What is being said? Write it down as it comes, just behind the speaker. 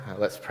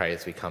Let's pray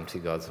as we come to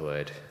God's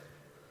word.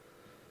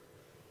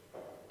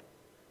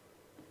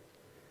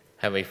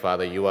 Heavenly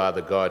Father, you are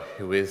the God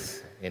who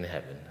is in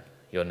heaven.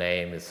 Your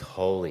name is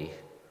holy.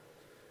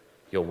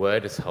 Your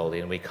word is holy,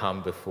 and we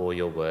come before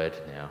your word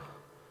now.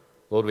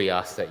 Lord, we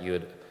ask that you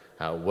would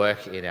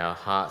work in our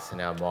hearts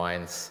and our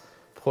minds,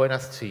 point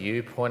us to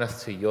you, point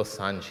us to your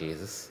Son,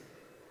 Jesus.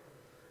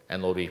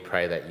 And Lord, we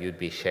pray that you'd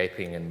be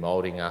shaping and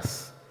molding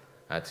us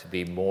to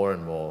be more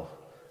and more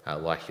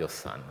like your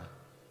Son.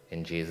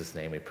 In Jesus'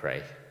 name we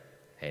pray.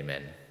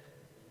 Amen.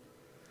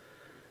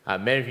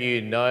 Many of you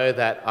know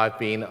that I've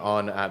been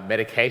on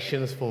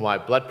medications for my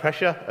blood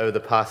pressure over the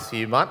past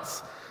few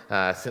months.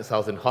 Since I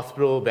was in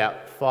hospital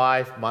about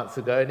 5 months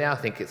ago now. I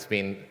think it's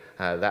been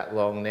that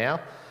long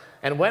now.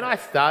 And when I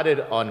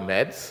started on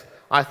meds,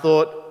 I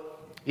thought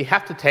you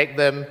have to take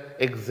them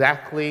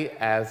exactly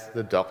as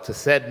the doctor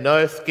said.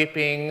 No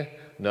skipping,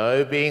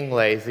 no being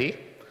lazy.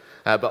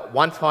 But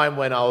one time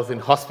when I was in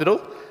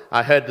hospital,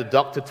 I heard the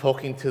doctor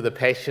talking to the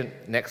patient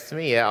next to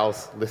me. I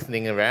was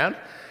listening around.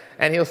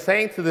 And he was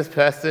saying to this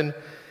person,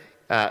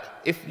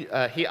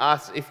 he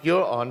asked if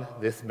you're on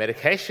this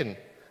medication.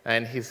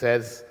 And he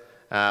says,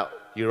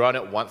 you're on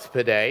it once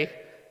per day.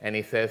 And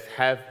he says,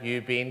 have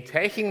you been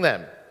taking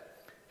them?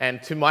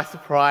 And to my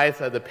surprise,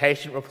 the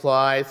patient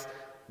replies,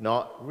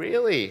 not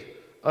really,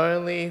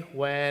 only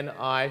when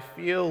I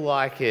feel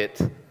like it.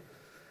 A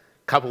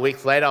couple of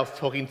weeks later, I was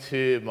talking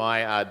to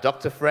my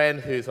doctor friend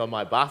who's on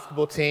my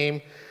basketball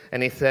team,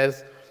 and he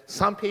says,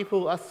 some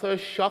people are so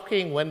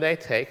shocking when they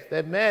take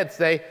their meds.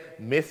 They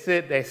miss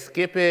it, they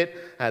skip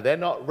it, they're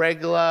not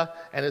regular,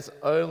 and it's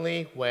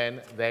only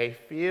when they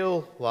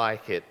feel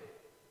like it.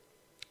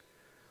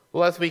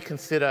 Well, as we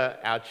consider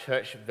our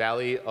church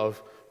value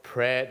of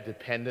prayer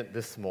dependent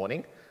this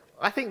morning,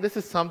 I think this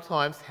is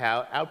sometimes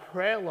how our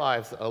prayer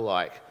lives are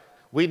like.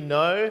 We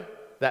know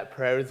that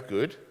prayer is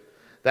good,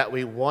 that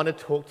we want to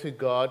talk to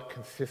God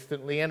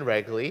consistently and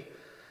regularly,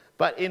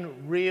 but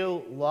in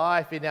real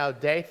life, in our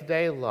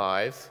day-to-day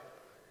lives,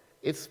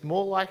 it's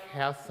more like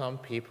how some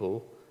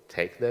people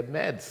take their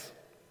meds.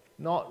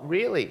 Not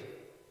really.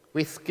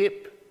 We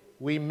skip,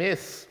 we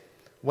miss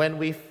when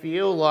we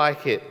feel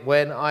like it,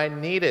 when I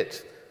need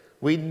it.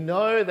 We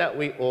know that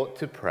we ought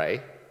to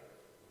pray,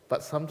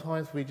 but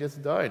sometimes we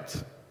just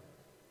don't.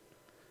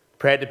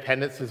 Prayer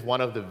dependence is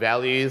one of the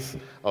values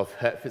of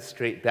Hertford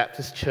Street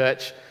Baptist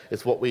Church.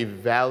 It's what we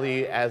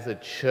value as a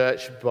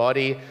church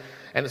body,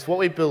 and it's what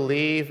we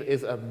believe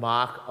is a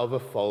mark of a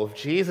follower of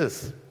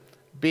Jesus,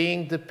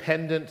 being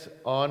dependent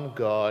on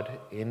God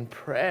in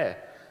prayer.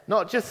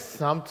 Not just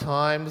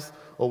sometimes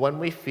or when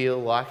we feel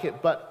like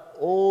it, but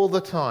all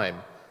the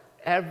time,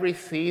 every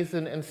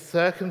season and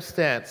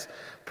circumstance,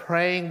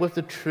 praying with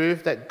the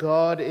truth that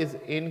God is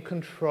in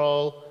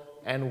control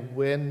and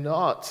we're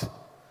not.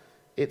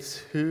 It's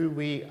who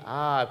we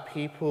are.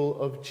 People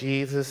of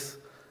Jesus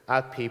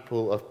are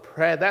people of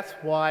prayer. That's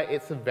why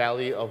it's a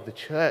value of the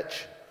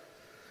church.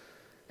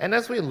 And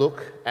as we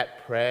look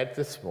at prayer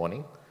this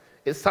morning,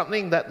 it's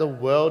something that the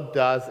world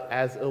does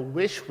as a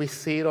wish. We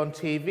see it on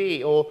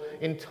TV or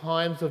in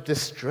times of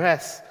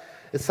distress.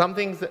 It's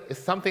something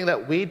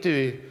that we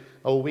do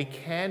or we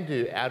can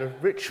do out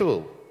of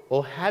ritual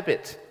or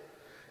habit.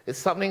 It's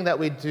something that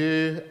we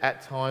do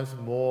at times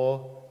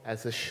more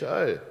as a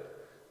show.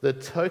 The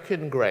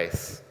token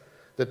grace,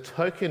 the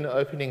token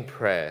opening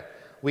prayer.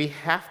 We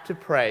have to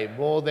pray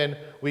more than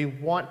we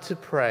want to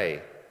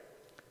pray.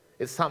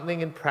 It's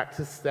something in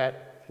practice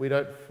that we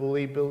don't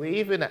fully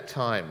believe in at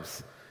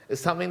times.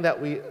 It's something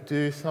that we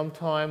do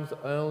sometimes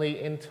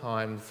only in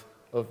times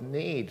of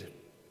need.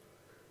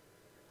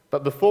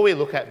 But before we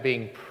look at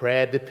being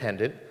prayer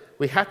dependent,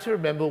 we have to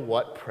remember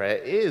what prayer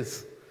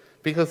is,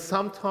 because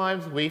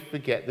sometimes we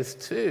forget this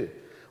too.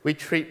 We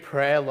treat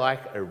prayer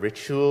like a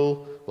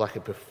ritual, like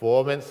a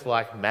performance,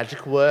 like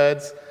magic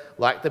words,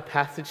 like the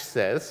passage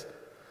says.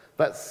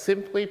 But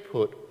simply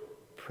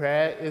put,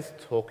 prayer is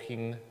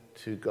talking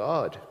to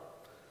God,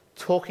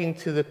 talking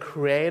to the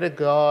Creator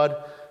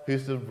God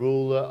who's the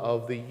ruler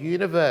of the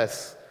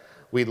universe.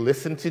 We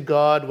listen to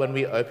God when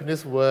we open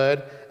His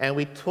Word, and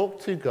we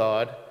talk to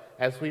God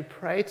as we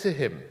pray to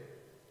Him.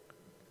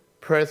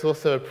 Prayer is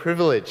also a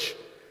privilege.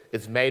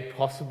 It's made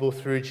possible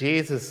through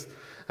Jesus.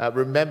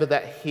 Remember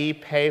that He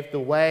paved the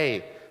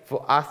way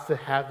for us to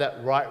have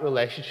that right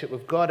relationship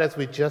with God, as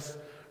we just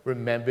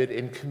remembered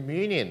in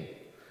communion.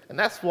 And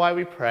that's why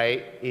we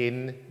pray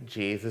in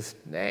Jesus'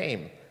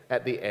 name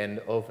at the end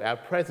of our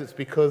prayers. It's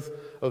because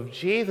of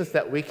Jesus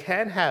that we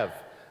can have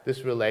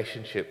this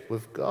relationship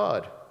with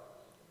God.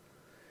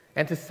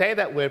 And to say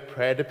that we're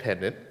prayer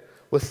dependent,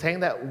 we're saying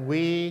that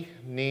we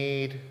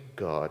need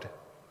God.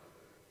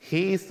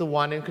 He's the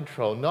one in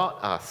control,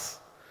 not us.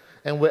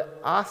 And we're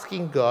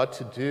asking God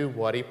to do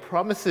what He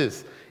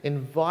promises,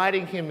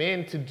 inviting Him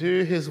in to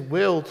do His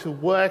will, to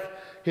work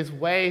His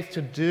ways,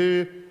 to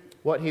do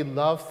what He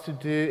loves to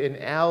do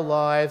in our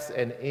lives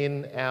and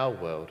in our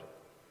world.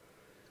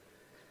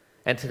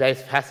 And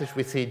today's passage,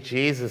 we see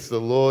Jesus,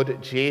 the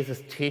Lord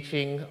Jesus,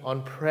 teaching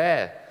on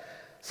prayer.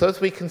 So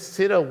as we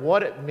consider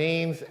what it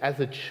means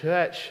as a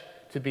church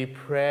to be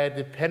prayer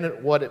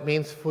dependent, what it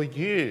means for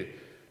you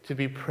to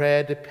be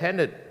prayer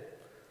dependent.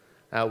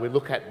 We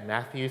look at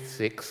Matthew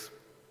 6,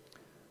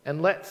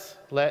 and let's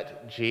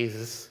let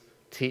Jesus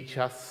teach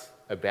us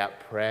about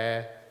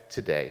prayer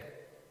today.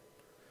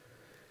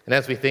 And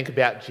as we think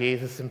about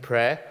Jesus and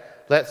prayer,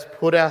 let's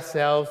put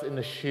ourselves in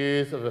the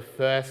shoes of a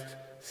first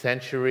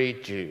century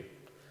Jew.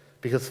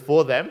 Because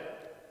for them,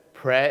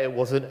 prayer, it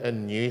wasn't a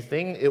new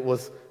thing, it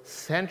was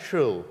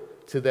central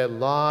to their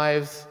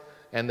lives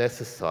and their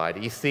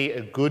society. You see,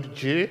 a good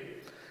Jew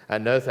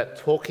knows that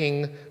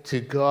talking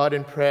to God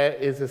in prayer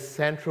is a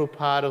central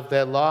part of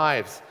their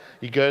lives.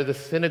 You go to the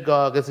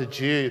synagogue as a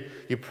Jew,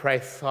 you pray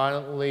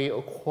silently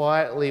or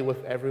quietly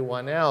with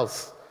everyone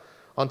else.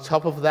 On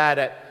top of that,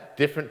 at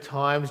different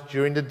times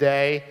during the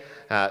day,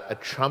 a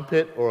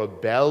trumpet or a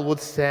bell would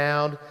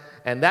sound,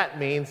 and that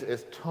means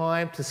it's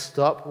time to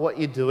stop what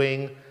you're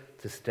doing,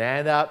 to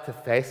stand up, to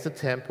face the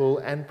temple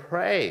and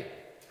pray.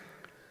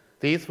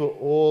 These were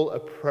all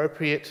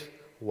appropriate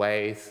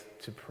ways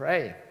to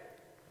pray.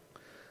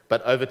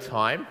 But over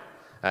time,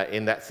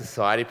 in that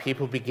society,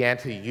 people began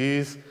to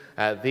use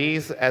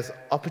these as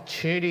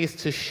opportunities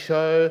to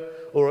show,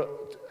 or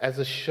as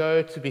a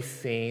show to be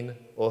seen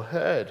or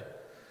heard.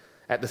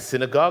 At the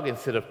synagogue,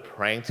 instead of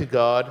praying to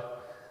God,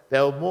 they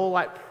were more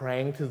like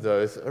praying to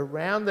those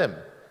around them,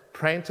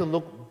 praying to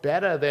look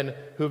better than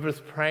whoever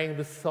was praying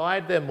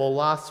beside them or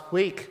last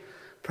week,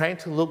 praying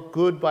to look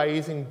good by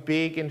using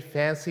big and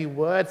fancy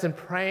words, and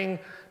praying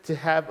to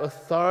have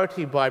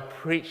authority by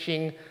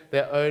preaching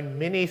their own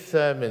mini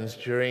sermons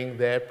during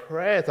their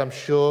prayers. I'm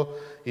sure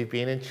you've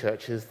been in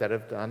churches that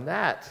have done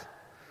that.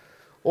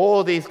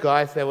 All these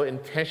guys, they were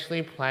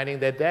intentionally planning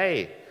their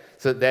day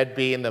so that they'd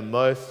be in the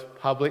most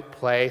public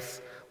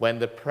place when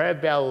the prayer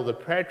bell or the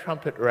prayer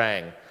trumpet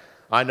rang.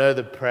 I know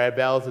the prayer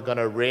bells are going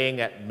to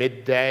ring at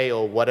midday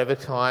or whatever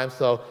time,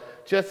 so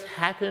just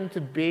happen to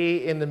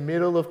be in the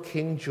middle of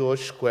King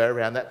George Square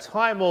around that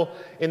time, or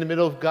in the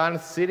middle of Garden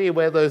City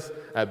where those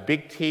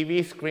big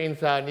TV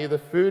screens are near the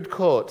food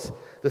courts,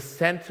 the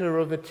center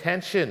of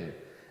attention,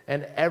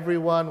 and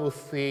everyone will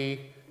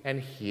see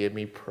and hear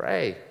me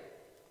pray.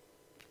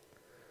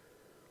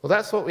 Well,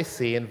 that's what we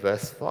see in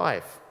verse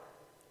 5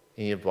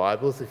 in your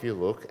Bibles, if you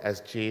look,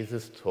 as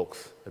Jesus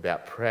talks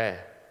about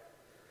prayer.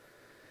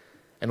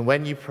 And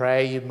when you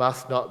pray, you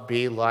must not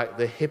be like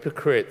the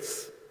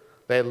hypocrites.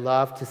 They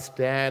love to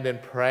stand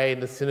and pray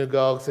in the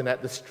synagogues and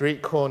at the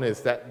street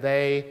corners, that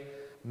they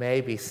may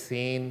be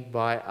seen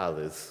by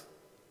others.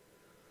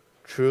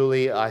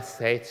 Truly, I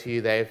say to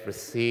you, they've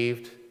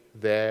received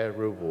their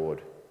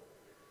reward.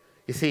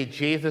 You see,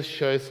 Jesus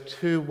shows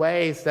two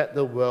ways that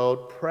the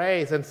world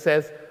prays and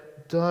says,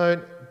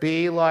 don't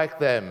be like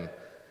them.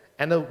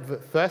 And the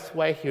first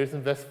way here is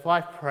in verse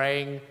 5,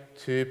 praying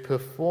to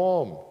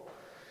perform.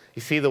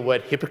 You see the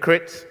word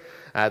hypocrite?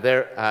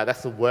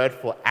 That's the word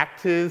for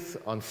actors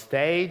on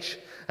stage.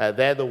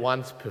 They're the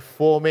ones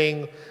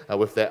performing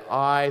with their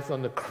eyes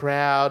on the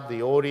crowd,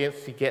 the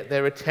audience, to get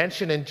their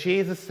attention. And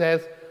Jesus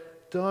says,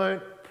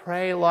 don't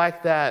pray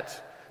like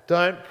that.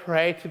 Don't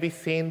pray to be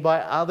seen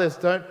by others.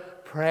 Don't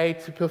pray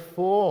to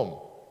perform.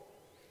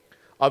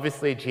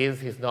 Obviously,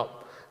 Jesus is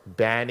not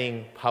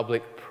banning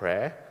public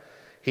prayer.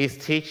 He's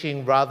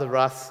teaching rather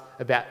us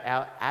about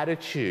our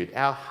attitude,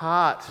 our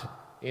heart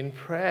in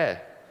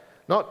prayer.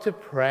 Not to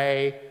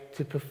pray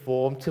to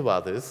perform to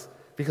others,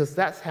 because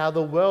that's how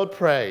the world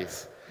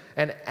prays.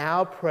 And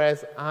our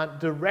prayers aren't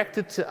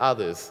directed to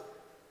others.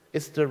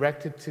 It's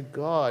directed to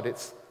God.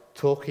 It's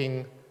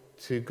talking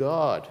to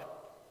God.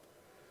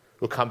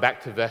 We'll come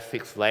back to verse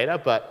 6 later,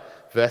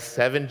 but verse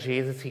 7,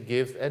 Jesus, he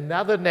gives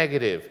another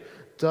negative.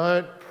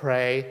 Don't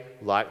pray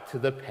like to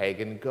the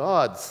pagan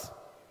gods.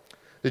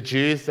 The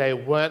Jews, they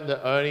weren't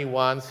the only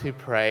ones who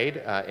prayed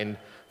in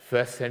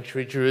first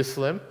century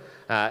Jerusalem.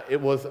 It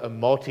was a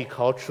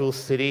multicultural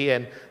city,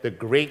 and the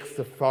Greeks,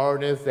 the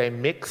foreigners, they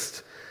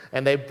mixed,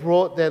 and they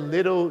brought their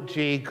little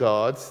g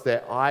gods,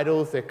 their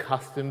idols, their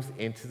customs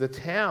into the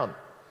town.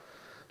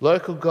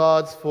 Local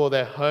gods for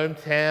their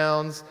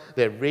hometowns,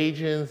 their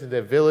regions and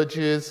their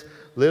villages,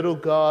 little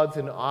gods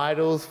and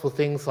idols for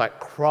things like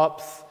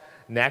crops,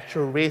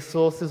 natural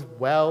resources,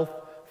 wealth,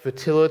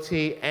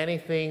 fertility,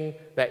 anything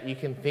that you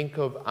can think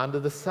of under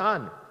the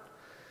sun.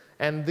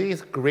 And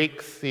these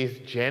Greeks, these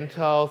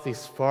Gentiles,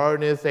 these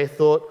foreigners, they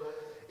thought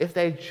if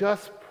they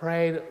just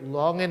prayed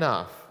long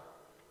enough,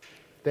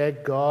 their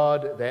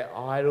God, their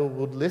idol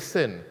would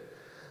listen.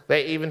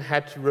 They even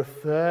had to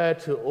refer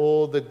to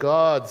all the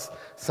gods,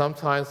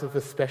 sometimes with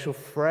a special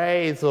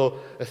phrase or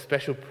a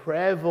special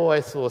prayer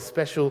voice or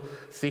special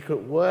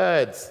secret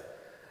words.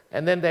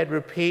 And then they'd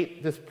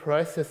repeat this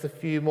process a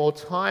few more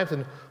times,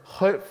 and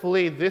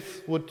hopefully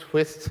this would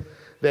twist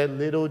their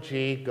little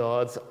g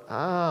God's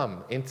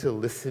arm into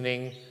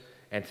listening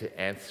and to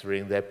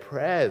answering their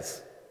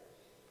prayers.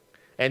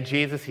 And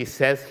Jesus, he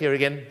says here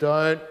again,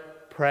 don't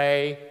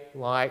pray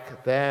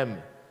like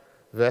them.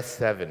 Verse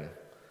 7.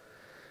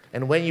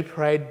 And when you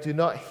pray, do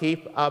not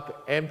heap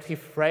up empty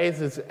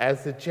phrases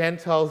as the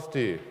Gentiles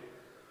do,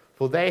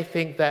 for they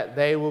think that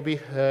they will be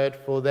heard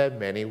for their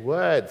many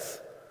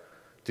words.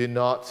 Do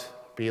not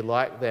be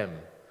like them,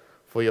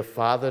 for your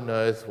Father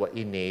knows what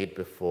you need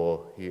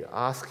before you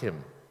ask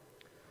him.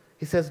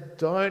 He says,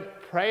 don't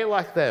pray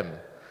like them.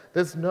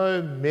 There's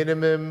no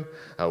minimum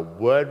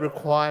word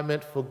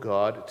requirement for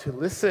God to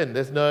listen.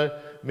 There's no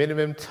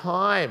minimum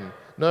time,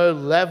 no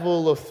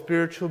level of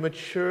spiritual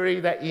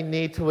maturity that you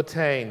need to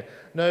attain,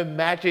 no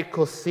magic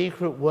or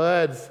secret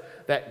words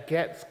that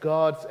gets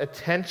God's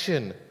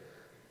attention.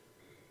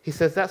 He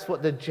says that's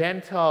what the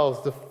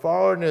Gentiles, the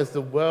foreigners,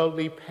 the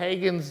worldly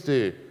pagans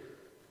do.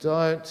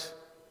 Don't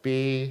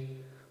be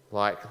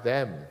like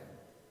them.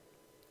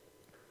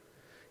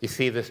 You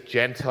see, this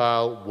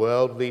Gentile,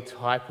 worldly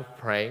type of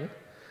praying,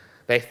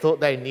 they thought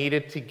they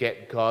needed to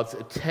get God's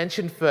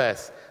attention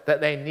first,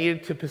 that they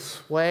needed to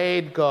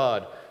persuade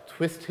God,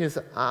 twist his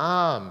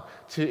arm,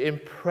 to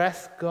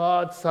impress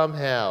God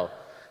somehow,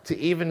 to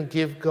even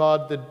give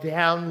God the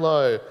down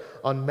low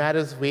on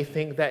matters we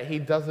think that he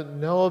doesn't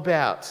know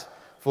about,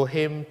 for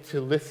him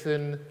to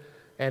listen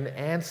and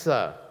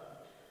answer.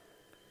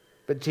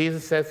 But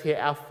Jesus says here,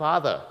 our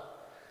Father,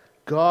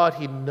 God,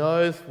 he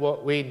knows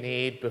what we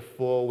need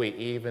before we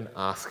even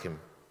ask him.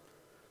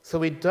 So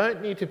we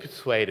don't need to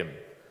persuade him.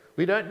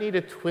 We don't need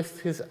to twist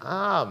his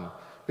arm.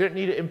 We don't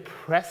need to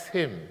impress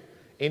him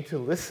into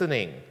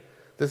listening.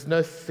 There's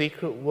no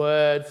secret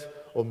words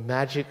or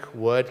magic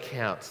word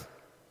count.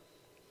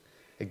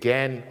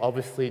 Again,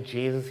 obviously,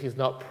 Jesus, he's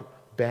not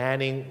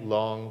banning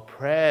long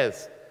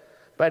prayers.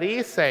 But he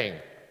is saying,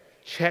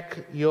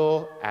 check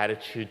your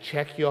attitude,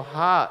 check your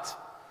heart.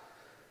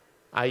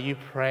 Are you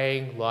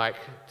praying like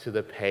to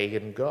the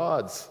pagan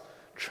gods,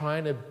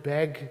 trying to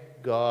beg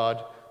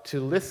God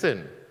to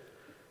listen,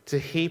 to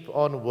heap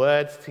on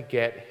words to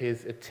get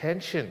his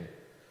attention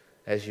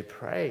as you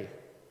pray?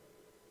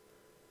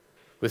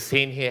 We've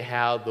seen here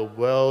how the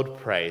world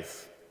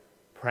prays,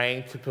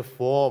 praying to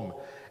perform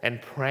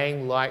and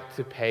praying like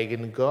to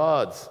pagan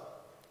gods.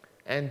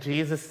 And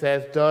Jesus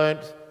says,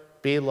 don't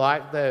be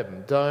like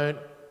them. Don't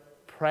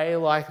pray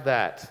like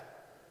that.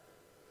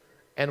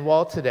 And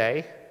while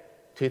today,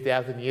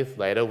 2,000 years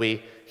later,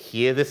 we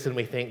hear this and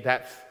we think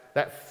that's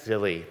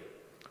silly.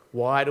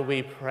 Why do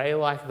we pray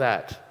like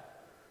that?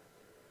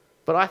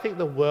 But I think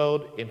the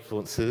world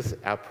influences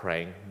our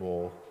praying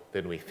more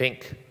than we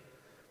think.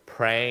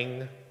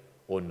 Praying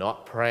or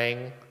not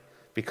praying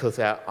because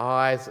our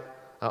eyes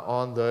are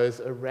on those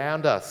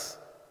around us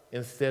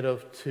instead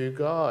of to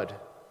God.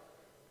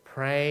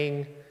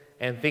 Praying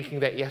and thinking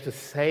that you have to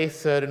say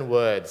certain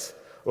words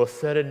or a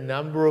certain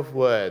number of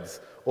words,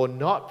 or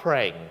not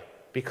praying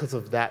because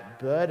of that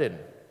burden.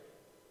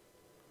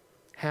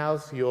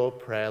 How's your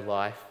prayer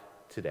life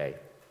today?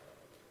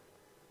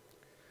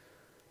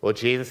 Well,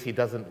 Jesus, he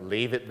doesn't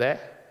leave it there.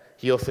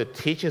 He also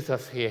teaches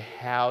us here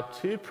how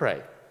to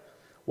pray,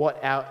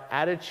 what our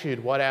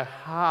attitude, what our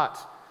heart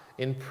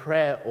in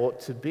prayer ought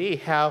to be,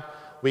 how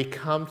we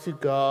come to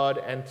God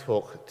and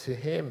talk to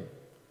him.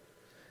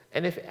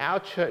 And if our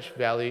church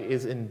value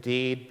is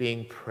indeed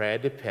being prayer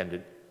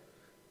dependent,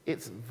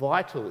 it's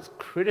vital, it's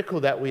critical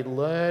that we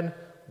learn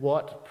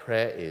what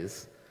prayer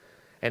is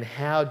and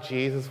how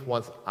Jesus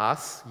wants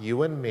us,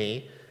 you and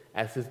me,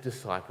 as his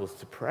disciples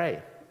to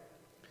pray.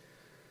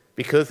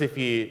 Because if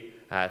you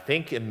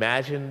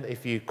imagine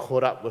if you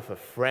caught up with a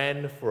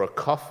friend for a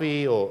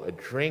coffee or a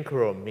drink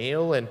or a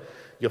meal and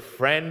your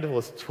friend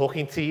was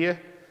talking to you,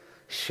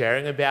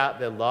 sharing about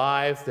their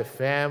lives, their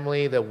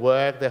family, their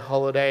work, their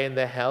holiday and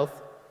their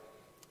health,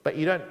 but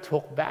you don't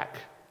talk back.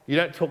 You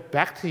don't talk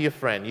back to your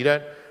friend. You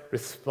don't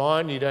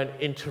respond. You don't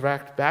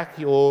interact back.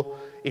 Or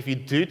if you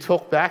do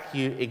talk back,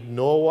 you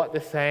ignore what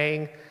they're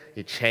saying.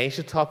 You change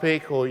the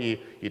topic or you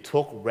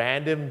talk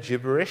random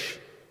gibberish.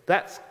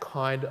 That's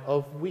kind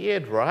of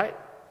weird, right?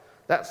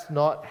 That's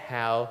not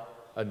how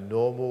a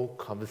normal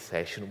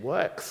conversation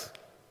works.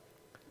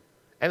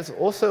 And it's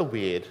also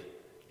weird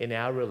in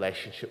our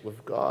relationship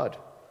with God.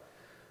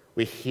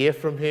 We hear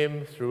from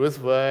him through his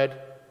word,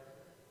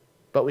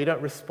 but we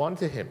don't respond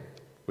to him.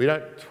 We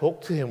don't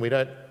talk to him. We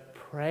don't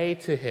pray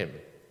to him.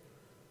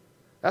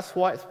 That's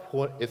why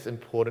it's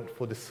important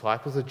for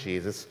disciples of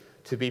Jesus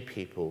to be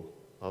people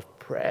of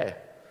prayer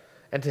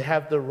and to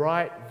have the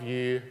right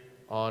view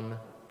on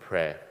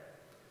prayer.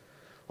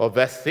 Well,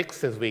 verse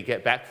 6, as we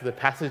get back to the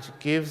passage,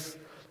 gives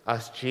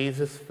us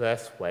Jesus'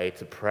 first way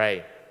to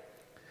pray.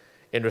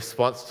 In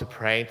response to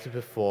praying to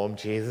perform,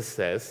 Jesus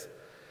says,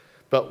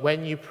 "But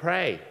when you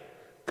pray,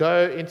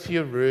 go into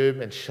your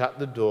room and shut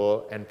the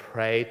door and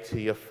pray to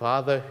your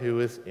Father who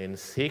is in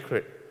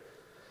secret.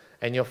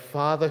 And your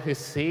Father who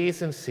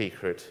sees in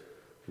secret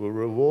will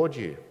reward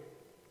you."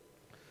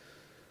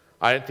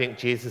 I don't think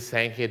Jesus is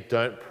saying here,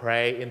 don't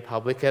pray in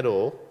public at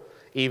all.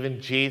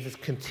 Even Jesus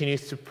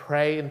continues to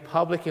pray in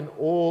public in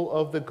all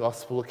of the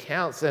gospel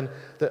accounts, and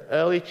the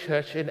early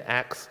church in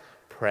Acts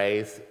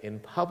prays in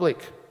public.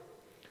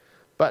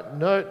 But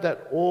note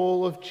that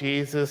all of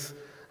Jesus'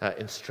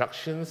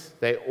 instructions,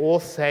 they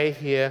all say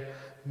here,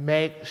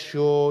 make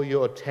sure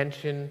your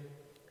attention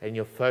and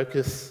your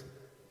focus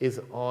is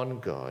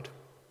on God.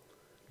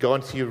 Go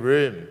into your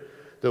room.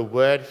 The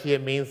word here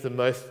means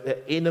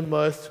the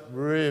innermost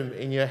room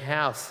in your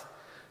house.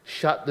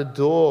 Shut the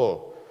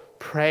door.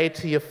 Pray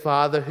to your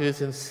Father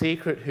who's in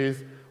secret,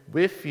 who's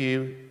with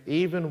you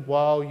even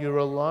while you're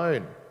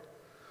alone.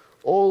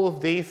 All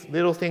of these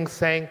little things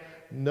saying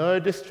no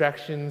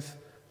distractions,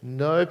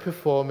 no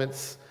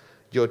performance.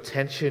 Your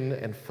attention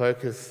and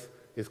focus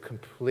is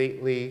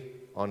completely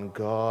on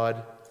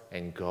God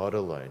and God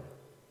alone.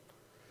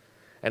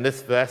 And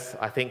this verse,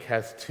 I think,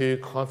 has two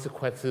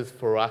consequences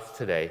for us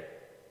today.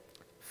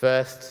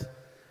 First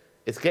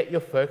is get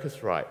your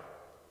focus right.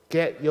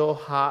 Get your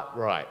heart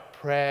right.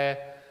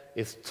 Prayer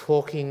is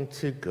talking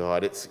to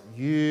God. It's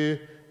you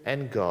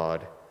and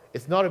God.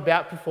 It's not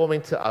about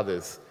performing to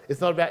others.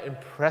 It's not about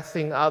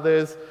impressing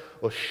others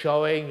or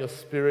showing your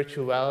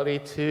spirituality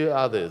to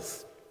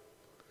others.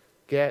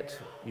 Get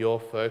your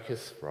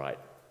focus right.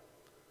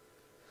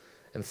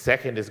 And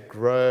second is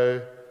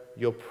grow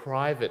your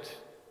private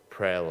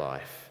prayer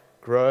life.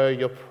 Grow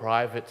your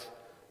private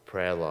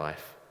prayer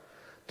life.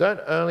 Don't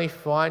only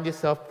find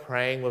yourself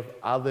praying with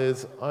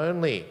others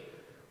only,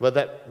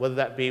 whether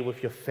that be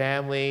with your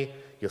family,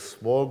 your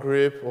small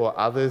group, or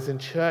others in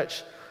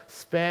church.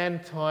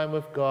 Spend time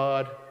with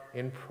God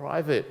in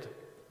private,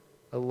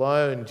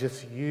 alone,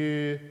 just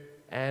you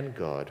and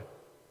God.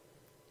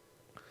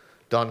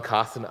 Don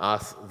Carson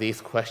asks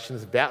these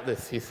questions about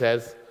this. He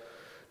says,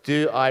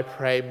 do I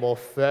pray more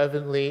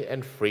fervently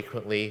and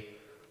frequently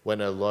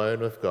when alone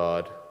with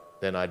God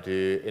than I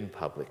do in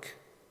public?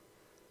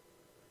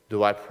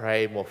 Do I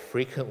pray more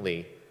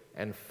frequently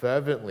and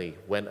fervently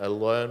when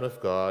alone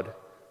with God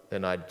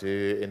than I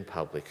do in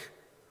public?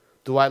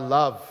 Do I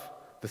love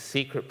the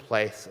secret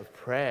place of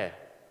prayer?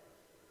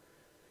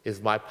 Is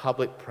my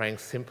public praying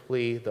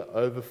simply the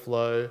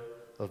overflow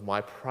of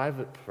my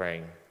private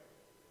praying?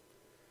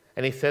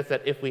 And he says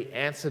that if we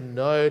answer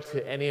no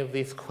to any of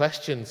these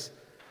questions,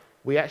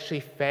 we actually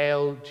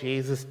fail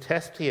Jesus'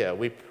 test here.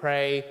 We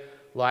pray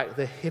like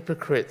the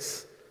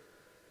hypocrites,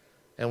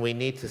 and we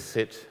need to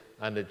sit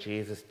under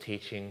Jesus'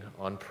 teaching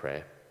on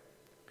prayer.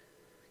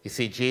 You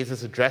see,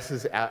 Jesus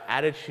addresses our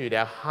attitude,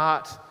 our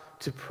heart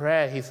to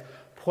prayer. He's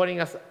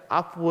pointing us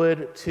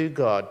upward to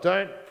God.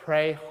 Don't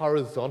pray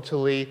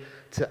horizontally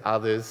to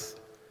others.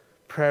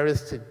 Prayer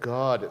is to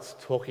God. It's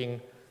talking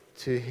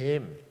to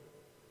Him.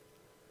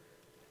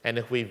 And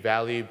if we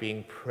value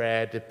being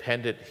prayer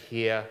dependent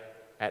here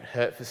at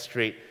Hertford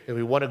Street, if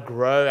we want to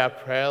grow our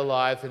prayer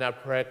lives and our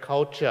prayer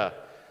culture,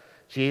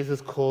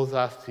 Jesus calls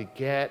us to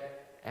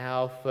get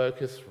our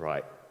focus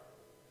right,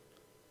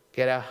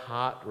 get our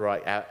heart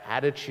right, our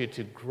attitude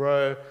to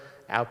grow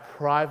our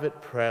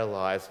private prayer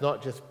lives,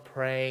 not just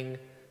praying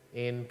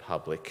in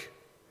public.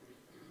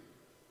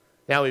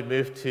 Now we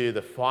move to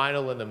the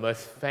final and the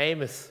most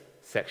famous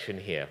section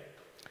here.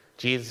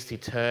 Jesus, he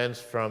turns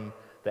from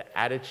the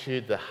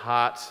attitude, the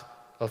heart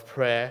of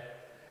prayer,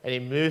 and he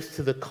moves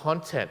to the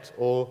content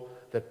or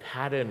the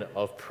pattern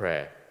of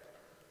prayer.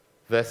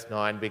 Verse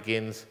 9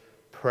 begins,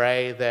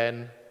 pray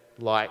then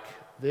like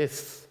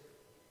this.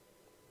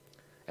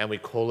 And we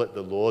call it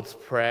the Lord's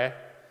Prayer,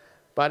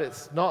 but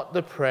it's not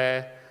the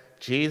prayer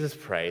Jesus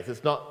prays.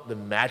 It's not the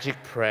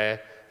magic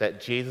prayer that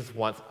Jesus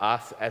wants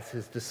us as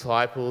his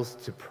disciples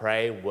to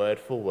pray word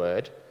for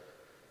word.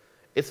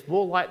 It's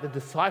more like the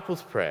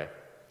disciples' prayer,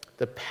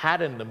 the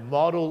pattern, the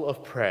model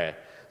of prayer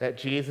that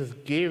Jesus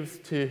gives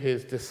to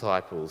his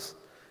disciples.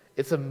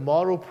 It's a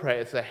model prayer.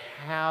 It's a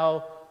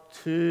how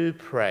to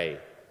pray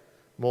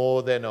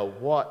more than a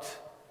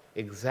what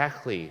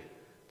exactly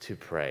to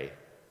pray.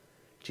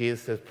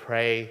 Jesus says,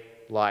 pray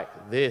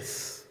like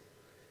this.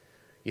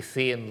 You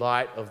see, in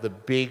light of the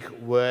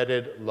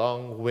big-worded,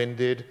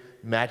 long-winded,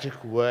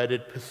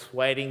 magic-worded,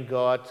 persuading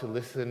God to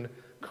listen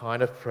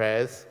kind of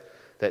prayers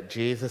that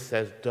Jesus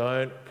says,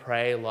 don't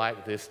pray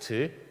like this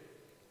too.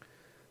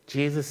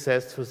 Jesus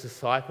says to his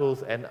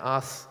disciples and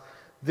us,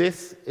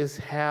 this is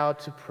how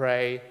to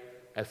pray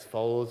as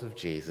followers of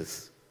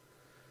Jesus.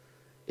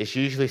 It's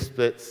usually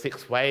split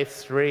 6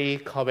 ways, 3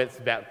 comments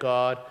about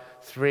God,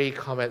 3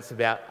 comments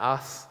about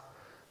us.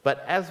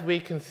 But as we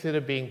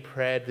consider being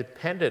prayer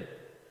dependent,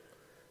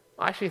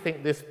 I actually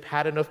think this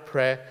pattern of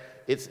prayer,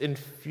 it's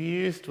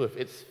infused with,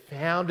 it's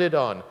founded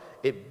on,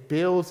 it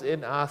builds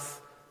in us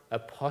a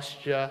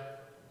posture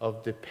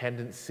of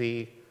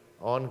dependency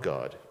on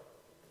God.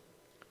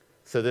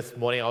 So this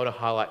morning I want to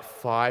highlight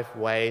 5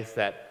 ways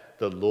that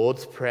the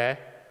Lord's Prayer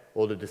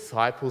or the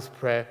disciples'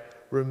 prayer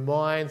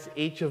reminds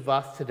each of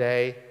us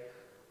today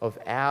of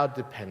our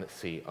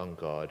dependency on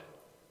God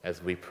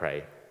as we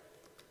pray.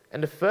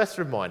 And the first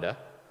reminder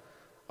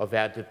of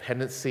our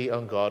dependency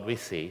on God we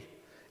see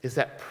is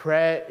that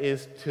prayer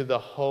is to the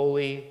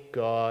holy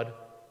God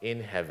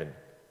in heaven.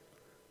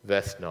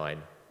 Verse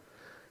 9,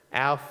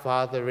 our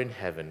Father in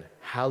heaven,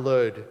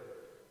 hallowed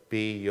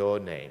be your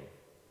name.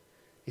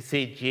 You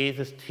see,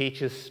 Jesus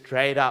teaches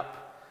straight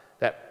up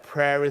that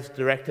prayer is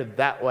directed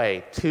that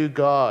way, to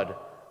God,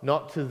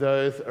 not to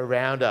those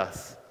around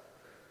us.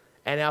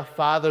 And our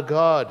Father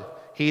God,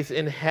 he's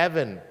in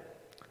heaven.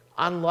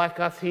 Unlike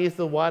us, he's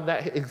the one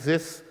that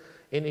exists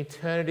in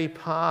eternity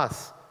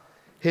past.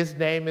 His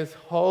name is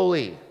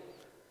holy,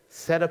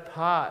 set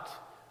apart,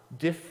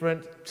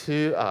 different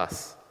to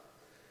us.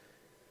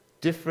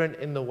 different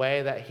in the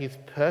way that he's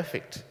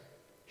perfect,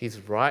 he's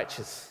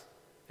righteous,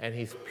 and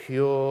he's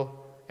pure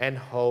and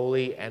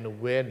holy, and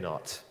we're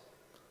not.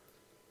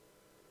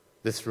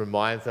 This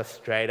reminds us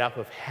straight up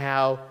of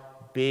how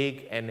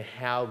big and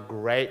how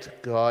great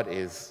God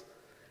is,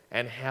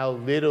 and how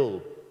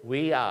little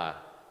we are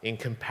in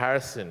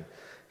comparison.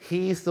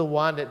 He's the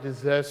one that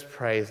deserves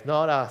praise,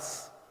 not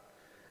us.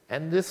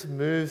 And this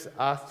moves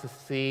us to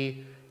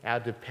see our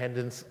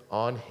dependence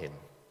on him.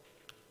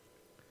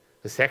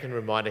 The second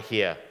reminder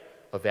here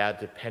of our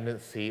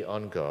dependency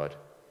on God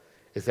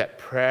is that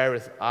prayer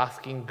is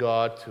asking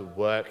God to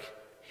work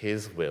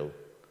his will.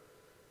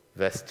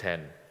 Verse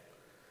 10,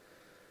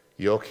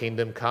 your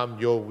kingdom come,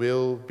 your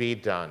will be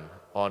done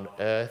on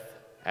earth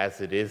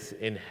as it is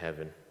in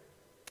heaven.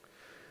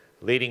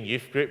 Leading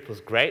youth group was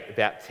great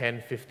about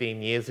 10,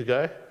 15 years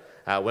ago.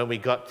 When we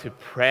got to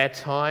prayer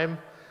time,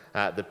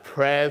 the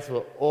prayers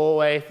were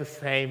always the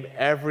same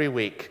every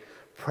week.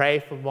 Pray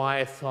for my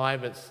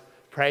assignments,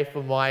 pray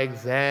for my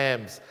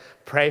exams,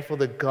 pray for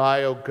the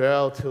guy or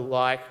girl to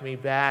like me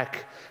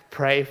back,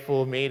 pray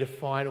for me to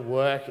find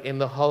work in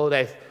the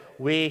holidays.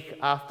 Week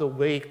after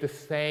week, the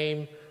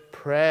same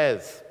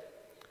prayers.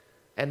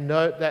 And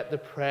note that the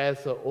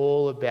prayers are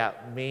all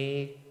about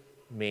me,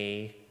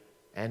 me,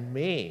 and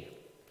me.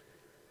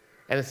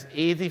 And it's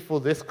easy for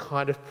this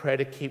kind of prayer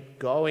to keep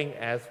going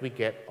as we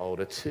get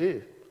older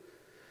too.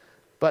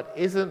 But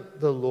isn't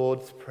the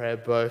Lord's Prayer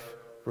both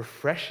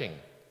refreshing,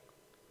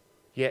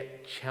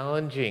 yet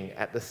challenging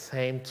at the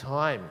same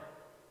time?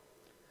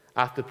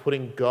 After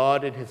putting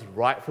God in his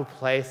rightful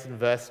place in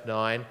verse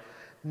 9,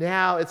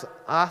 now it's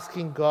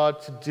asking God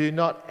to do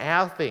not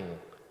our thing,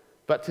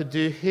 but to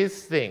do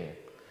his thing.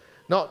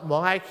 Not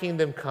my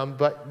kingdom come,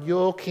 but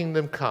your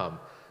kingdom come.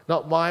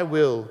 Not my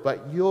will,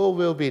 but your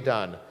will be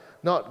done.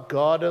 Not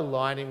God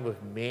aligning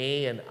with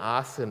me and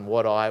us and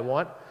what I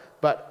want,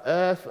 but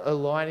earth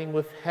aligning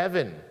with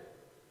heaven.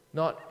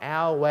 Not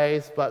our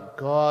ways, but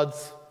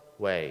God's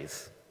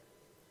ways.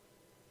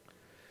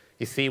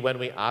 You see, when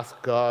we ask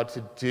God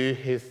to do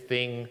his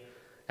thing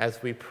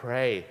as we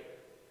pray,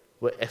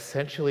 we're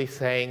essentially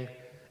saying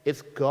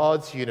it's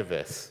God's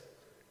universe.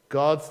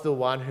 God's the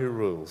one who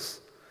rules.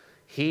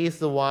 He's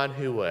the one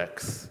who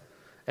works.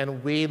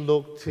 And we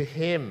look to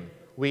him.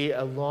 We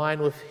align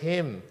with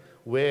him.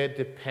 We're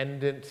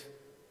dependent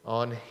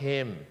on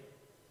him.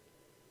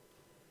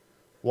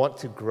 Want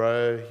to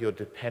grow your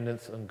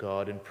dependence on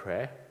God in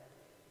prayer?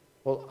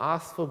 Well,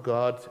 ask for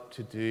God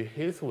to do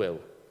his will,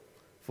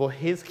 for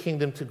his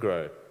kingdom to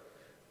grow.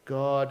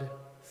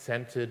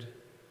 God-centered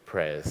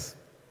prayers.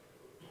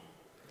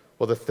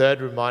 Well, the third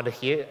reminder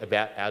here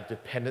about our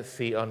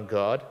dependency on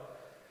God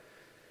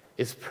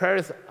is prayer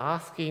is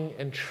asking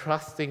and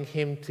trusting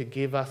him to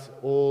give us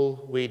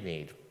all we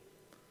need.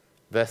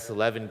 Verse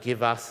 11,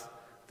 give us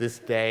this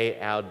day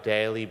our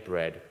daily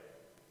bread.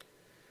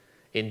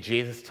 In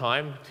Jesus'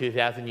 time,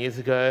 2,000 years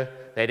ago,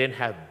 they didn't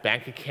have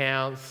bank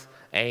accounts,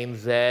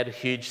 ANZ,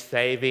 huge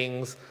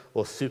savings,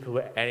 or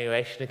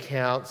superannuation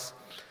accounts.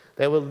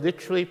 They were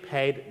literally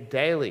paid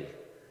daily,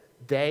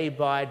 day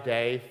by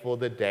day for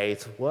the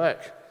day's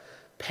work.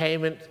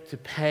 Payment to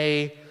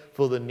pay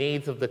for the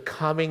needs of the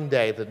coming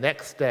day, the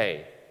next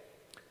day.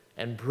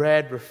 And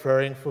bread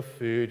referring for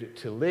food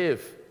to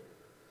live.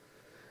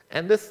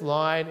 And this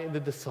line in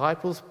the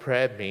disciples'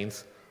 prayer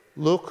means,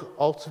 look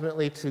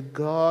ultimately to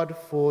God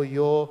for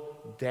your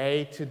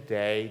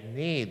day-to-day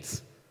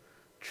needs.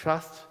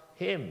 Trust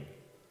him.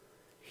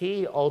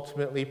 He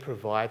ultimately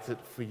provides it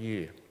for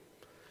you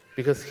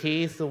because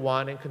he's the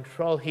one in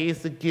control.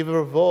 He's the giver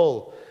of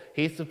all.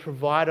 He's the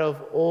provider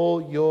of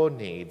all your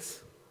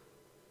needs.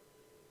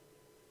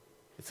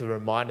 It's a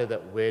reminder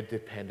that we're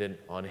dependent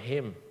on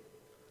him.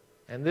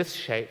 And this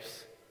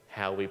shapes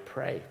how we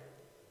pray.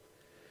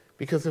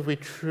 Because if we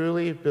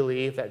truly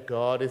believe that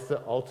God is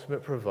the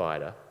ultimate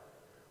provider,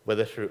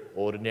 whether through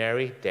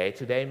ordinary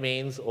day-to-day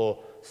means or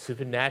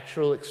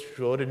supernatural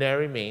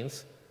extraordinary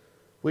means,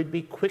 we'd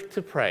be quick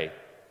to pray.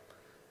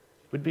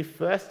 We'd be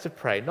first to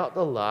pray, not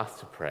the last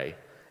to pray.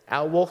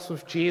 Our walks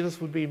with Jesus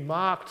would be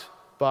marked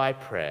by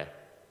prayer.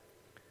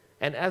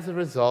 And as a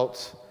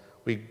result,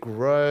 we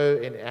grow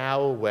in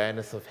our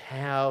awareness of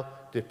how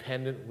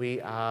dependent we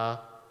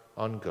are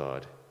on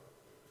God.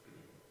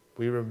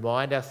 We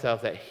remind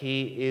ourselves that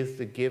he is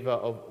the giver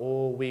of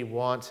all we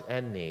want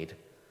and need.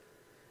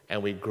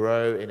 And we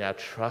grow in our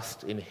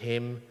trust in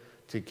him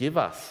to give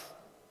us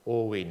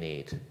all we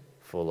need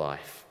for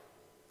life.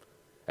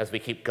 As we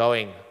keep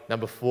going,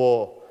 number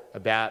 4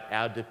 about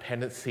our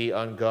dependency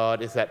on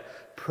God is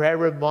that prayer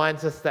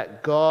reminds us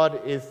that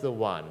God is the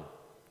one.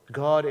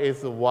 God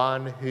is the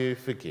one who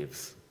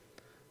forgives.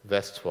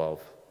 Verse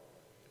 12.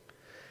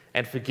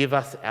 And forgive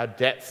us our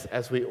debts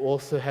as we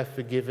also have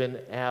forgiven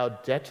our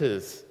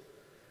debtors.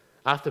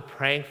 After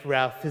praying for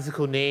our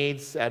physical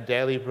needs, our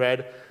daily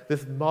bread,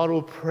 this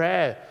model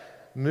prayer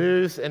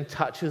moves and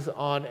touches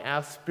on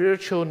our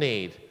spiritual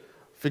need,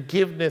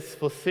 forgiveness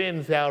for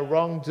sins, our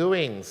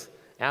wrongdoings,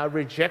 our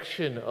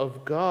rejection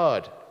of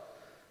God.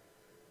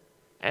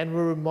 And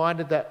we're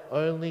reminded that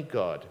only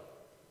God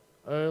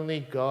Only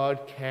God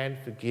can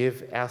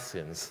forgive our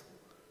sins.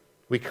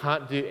 We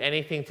can't do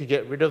anything to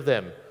get rid of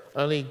them.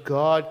 Only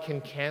God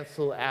can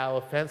cancel our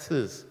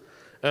offenses.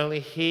 Only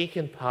He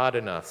can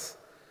pardon us.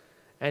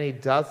 And He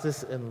does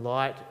this in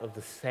light of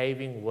the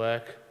saving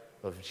work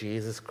of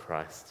Jesus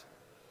Christ.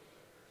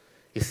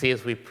 You see,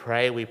 as we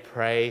pray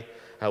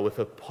with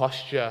a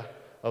posture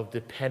of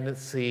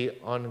dependency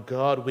on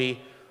God.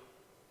 We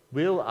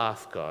will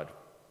ask God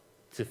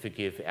to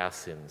forgive our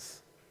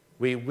sins.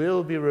 We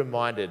will be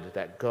reminded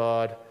that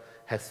God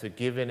has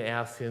forgiven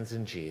our sins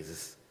in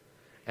Jesus.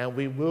 And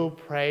we will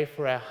pray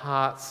for our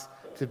hearts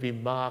to be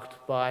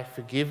marked by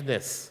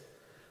forgiveness,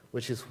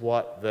 which is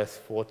what verse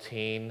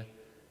 14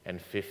 and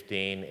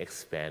 15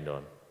 expand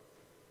on.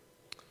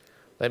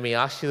 Let me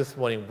ask you this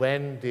morning,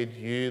 when did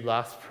you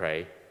last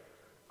pray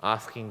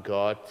asking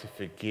God to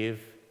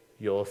forgive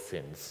your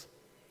sins?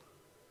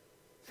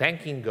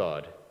 Thanking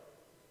God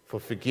for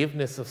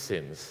forgiveness of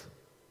sins.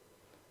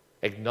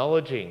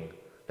 Acknowledging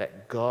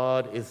that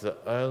God is the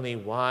only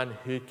one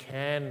who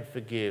can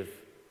forgive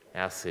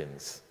our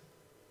sins.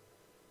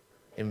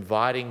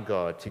 Inviting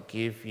God to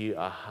give you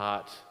a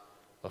heart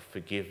of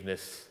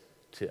forgiveness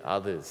to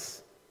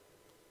others.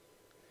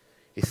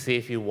 You see,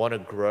 if you want to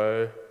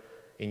grow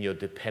in your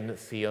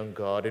dependency on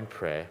God in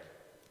prayer,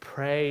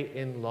 pray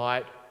in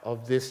light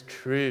of this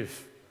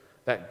truth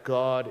that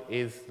God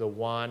is the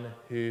one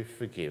who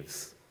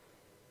forgives.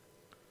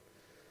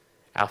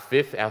 Our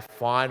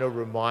final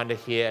reminder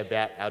here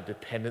about our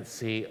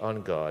dependency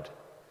on God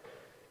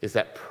is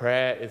that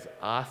prayer is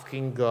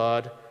asking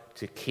God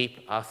to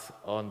keep us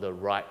on the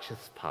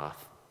righteous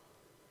path.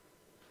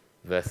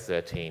 Verse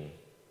 13.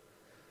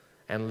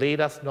 And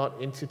lead us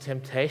not into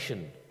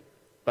temptation,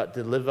 but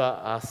deliver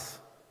us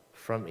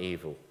from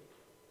evil.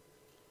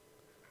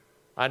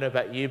 I don't know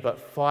about you, but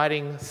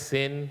fighting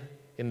sin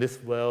in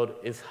this world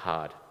is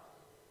hard.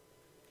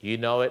 You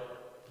know it,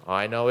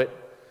 I know it.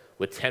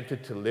 We're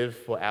tempted to live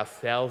for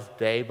ourselves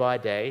day by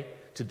day,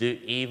 to do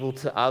evil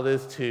to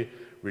others, to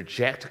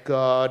reject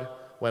God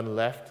when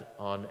left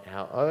on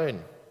our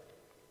own.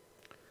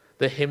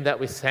 The hymn that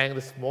we sang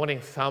this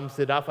morning sums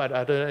it up. I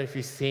don't know if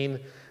you've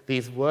seen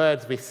these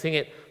words. We sing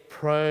it,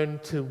 prone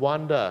to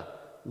wander,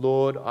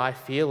 Lord, I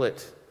feel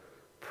it.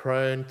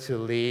 Prone to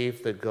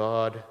leave the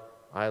God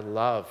I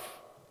love.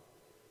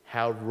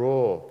 How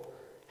raw,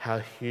 how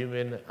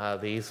human are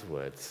these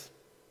words.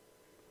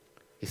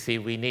 You see,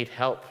 we need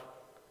help.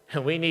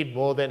 And we need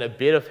more than a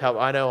bit of help.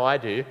 I know I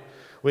do.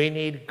 We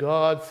need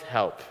God's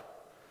help.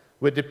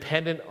 We're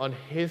dependent on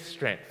His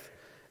strength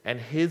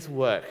and His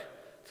work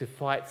to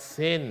fight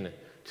sin,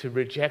 to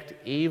reject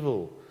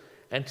evil,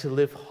 and to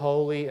live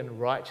holy and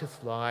righteous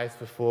lives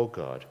before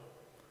God.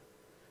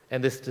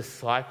 And this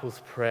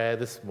disciples' prayer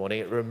this morning,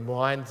 it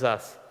reminds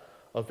us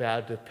of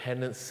our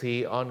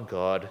dependency on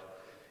God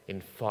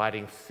in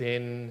fighting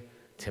sin,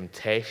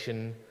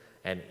 temptation,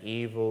 and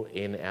evil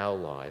in our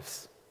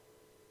lives.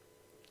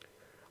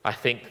 I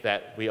think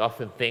that we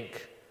often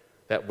think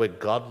that we're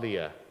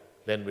godlier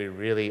than we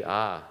really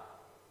are,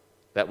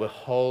 that we're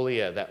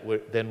holier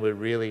than we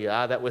really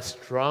are, that we're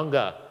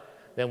stronger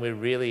than we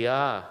really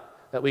are,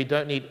 that we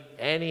don't need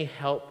any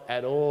help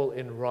at all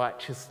in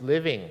righteous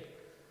living.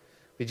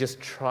 We just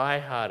try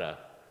harder.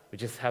 We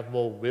just have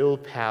more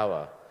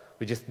willpower.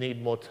 We just need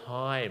more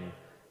time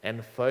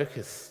and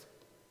focus.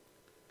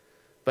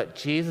 But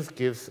Jesus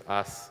gives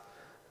us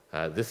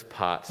this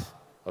part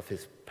of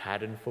His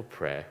pattern for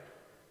prayer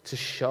to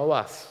show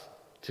us,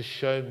 to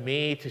show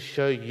me, to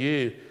show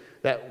you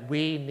that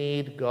we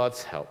need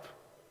God's help,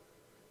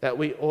 that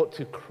we ought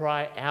to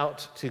cry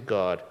out to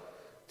God,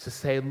 to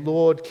say,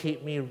 Lord,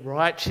 keep me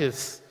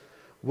righteous,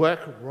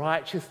 work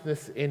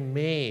righteousness in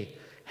me,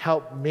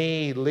 help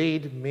me,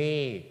 lead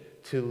me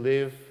to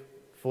live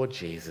for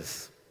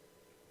Jesus.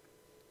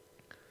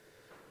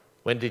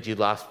 When did you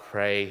last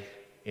pray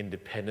in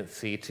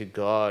dependency to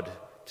God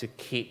to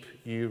keep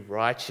you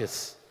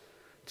righteous,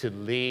 to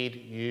lead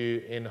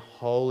you in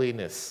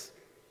holiness?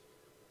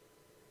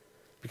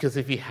 Because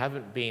if you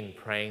haven't been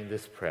praying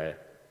this prayer,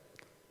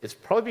 it's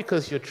probably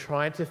because you're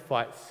trying to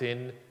fight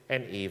sin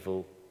and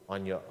evil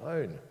on your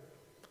own.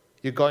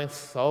 You're going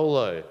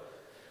solo,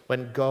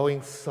 when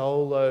going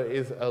solo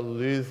is a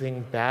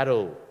losing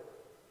battle.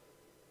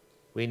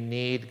 We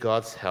need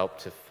God's help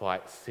to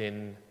fight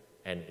sin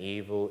and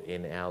evil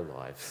in our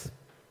lives.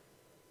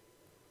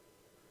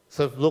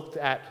 So I've looked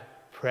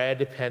at prayer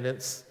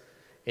dependence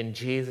in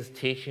Jesus'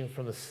 teaching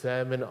from the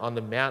Sermon on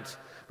the Mount.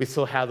 We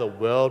saw how the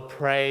world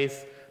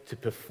prays to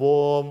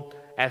perform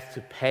as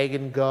to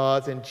pagan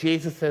gods, and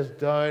Jesus says,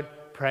 don't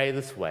pray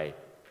this way.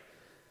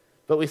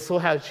 But we saw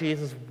how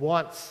Jesus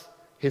wants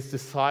His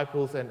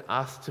disciples and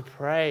us to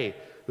pray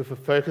with a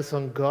focus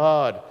on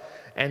God.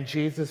 And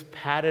Jesus'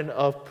 pattern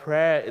of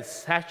prayer is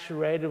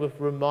saturated with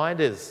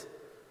reminders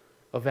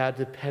of our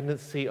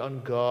dependency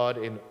on God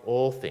in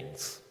all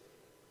things.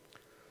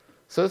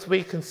 So as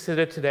we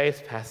consider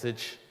today's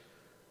passage,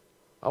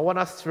 I want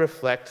us to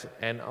reflect,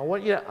 and I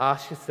want you to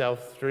ask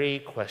yourself 3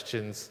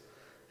 questions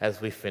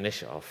as we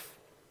finish off.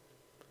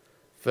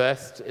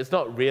 First, it's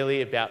not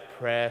really about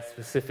prayer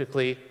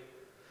specifically,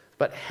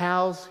 But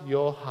how's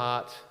your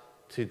heart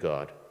to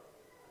God?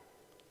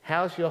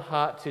 How's your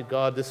heart to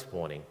God this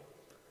morning?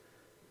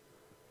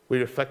 We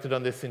reflected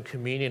on this in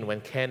communion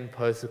when Ken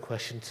posed the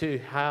question too.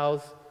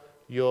 How's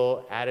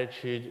your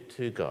attitude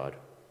to God?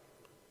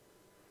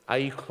 Are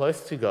you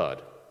close to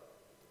God,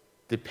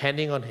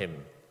 depending on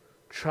Him,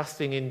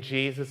 trusting in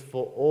Jesus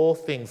for all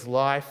things,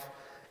 life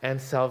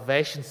and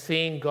salvation,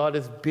 seeing God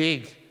as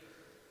big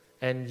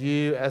and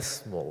you as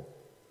small?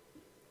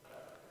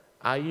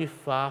 Are you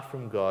far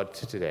from God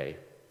today,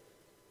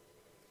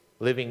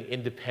 living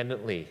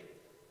independently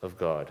of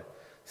God,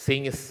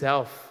 seeing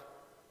yourself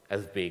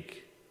as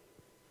big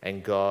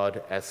and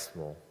God as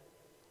small?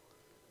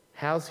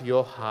 How's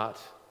your heart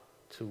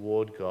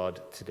toward God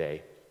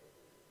today?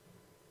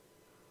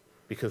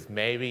 Because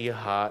maybe your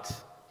heart,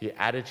 your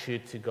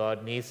attitude to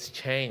God needs to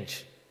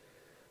change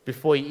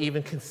before you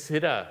even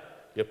consider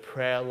your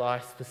prayer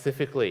life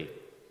specifically.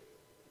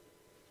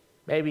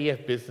 Maybe you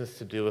have business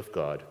to do with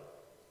God,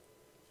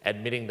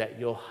 admitting that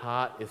your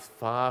heart is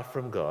far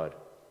from God.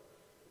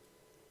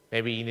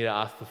 Maybe you need to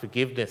ask for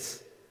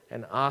forgiveness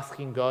and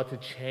asking God to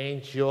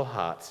change your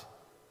heart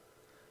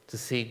to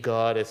see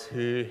God as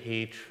who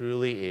He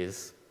truly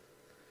is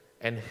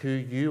and who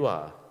you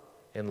are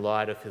in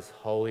light of His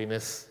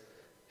holiness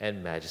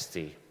and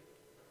majesty.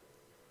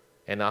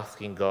 And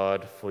asking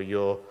God for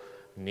your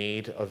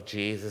need of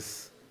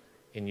Jesus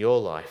in your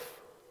life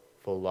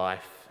for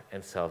life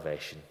and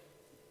salvation.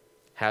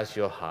 How's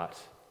your heart?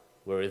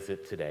 Where is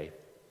it today?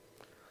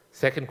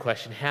 Second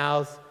question,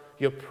 how's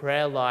your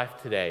prayer life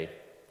today?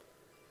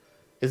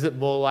 Is it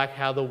more like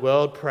how the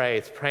world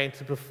prays, praying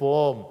to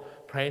perform,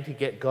 praying to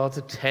get God's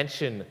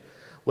attention,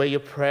 where your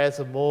prayers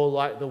are more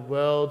like the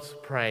world's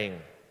praying?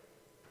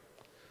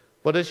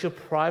 What does your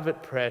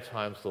private prayer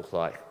times look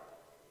like?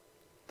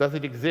 Does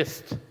it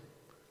exist?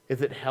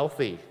 Is it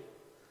healthy?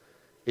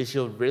 Is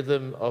your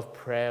rhythm of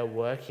prayer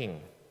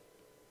working?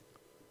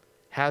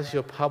 How's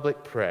your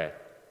public prayer?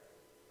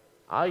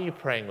 Are you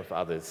praying with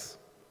others?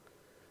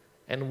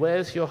 And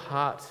where's your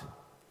heart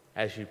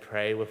as you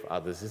pray with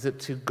others? Is it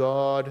to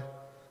God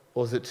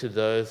or is it to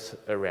those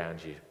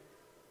around you?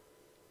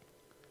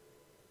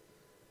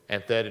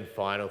 And third and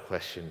final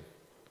question,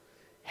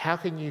 how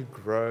can you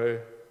grow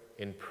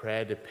in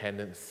prayer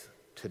dependence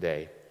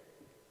today?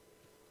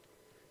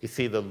 You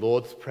see, the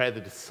Lord's Prayer,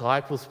 the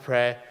disciples'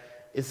 prayer,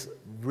 is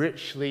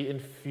richly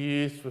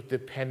infused with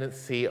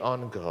dependency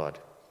on God.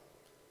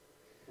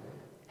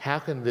 How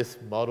can this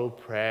model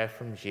prayer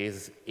from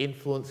Jesus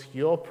influence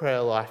your prayer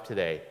life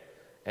today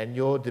and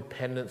your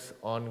dependence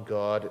on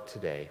God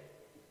today?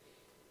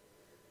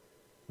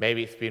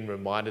 Maybe it's been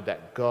reminded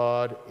that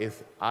God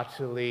is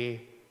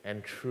utterly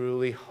and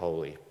truly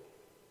holy.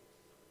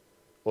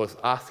 Or it's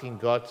asking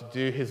God to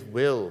do His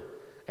will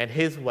and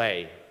His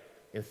way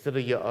instead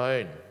of your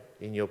own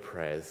in your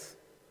prayers.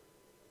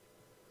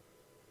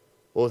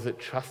 Or is it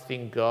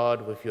trusting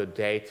God with your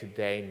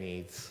day-to-day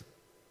needs?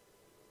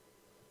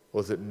 Or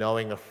is it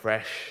knowing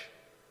afresh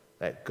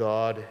that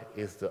God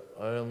is the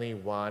only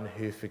one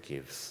who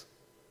forgives?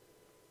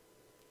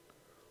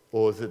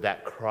 Or is it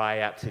that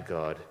cry out to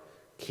God,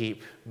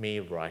 keep me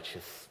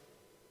righteous?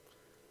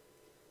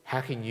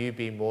 How can you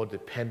be more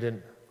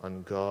dependent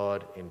on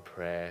God in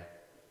prayer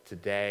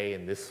today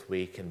and this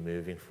week and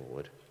moving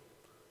forward?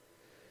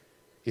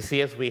 You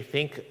see, as we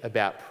think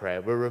about prayer,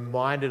 we're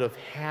reminded of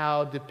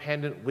how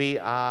dependent we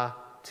are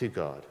to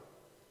God.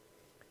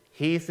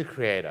 He's the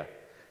Creator.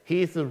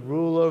 He's the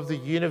ruler of the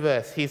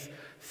universe. He's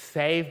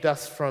saved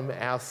us from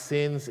our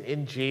sins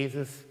in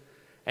Jesus,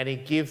 and He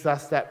gives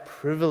us that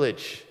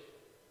privilege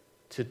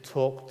to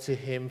talk to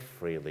Him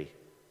freely,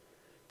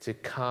 to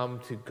come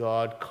to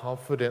God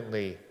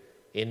confidently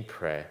in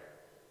prayer.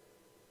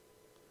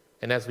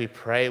 And as we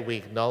pray, we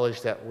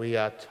acknowledge that we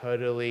are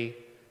totally,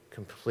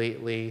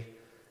 completely,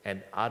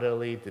 and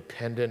utterly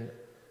dependent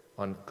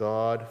on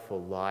God for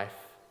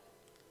life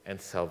and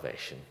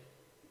salvation.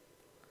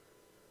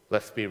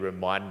 Let's be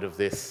reminded of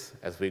this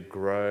as we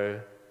grow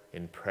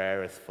in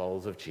prayer as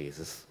followers of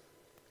Jesus.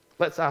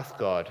 Let's ask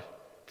God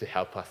to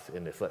help us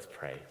in this. Let's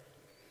pray.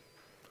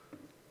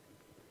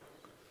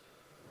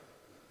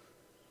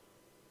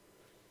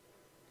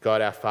 God,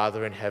 our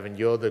Father in heaven,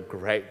 you're the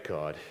great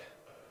God,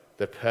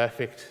 the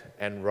perfect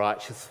and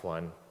righteous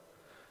one,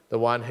 the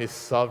one who's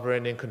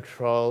sovereign in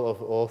control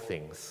of all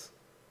things.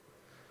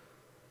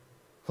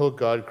 Lord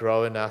God,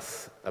 grow in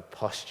us a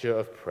posture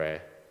of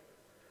prayer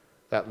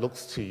that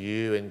looks to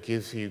you and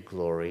gives you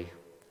glory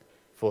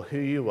for who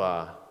you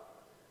are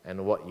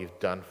and what you've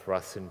done for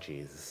us in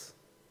Jesus.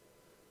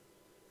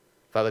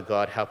 Father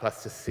God, help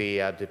us to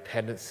see our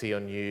dependency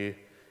on you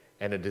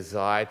and a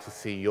desire to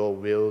see your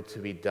will to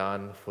be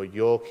done for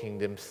your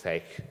kingdom's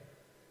sake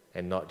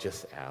and not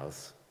just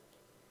ours.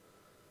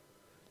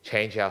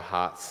 Change our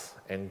hearts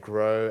and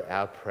grow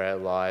our prayer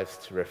lives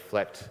to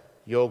reflect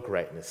your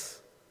greatness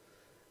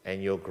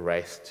and your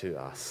grace to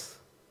us.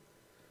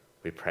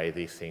 We pray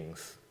these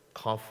things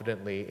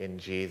confidently in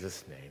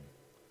Jesus' name.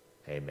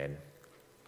 Amen.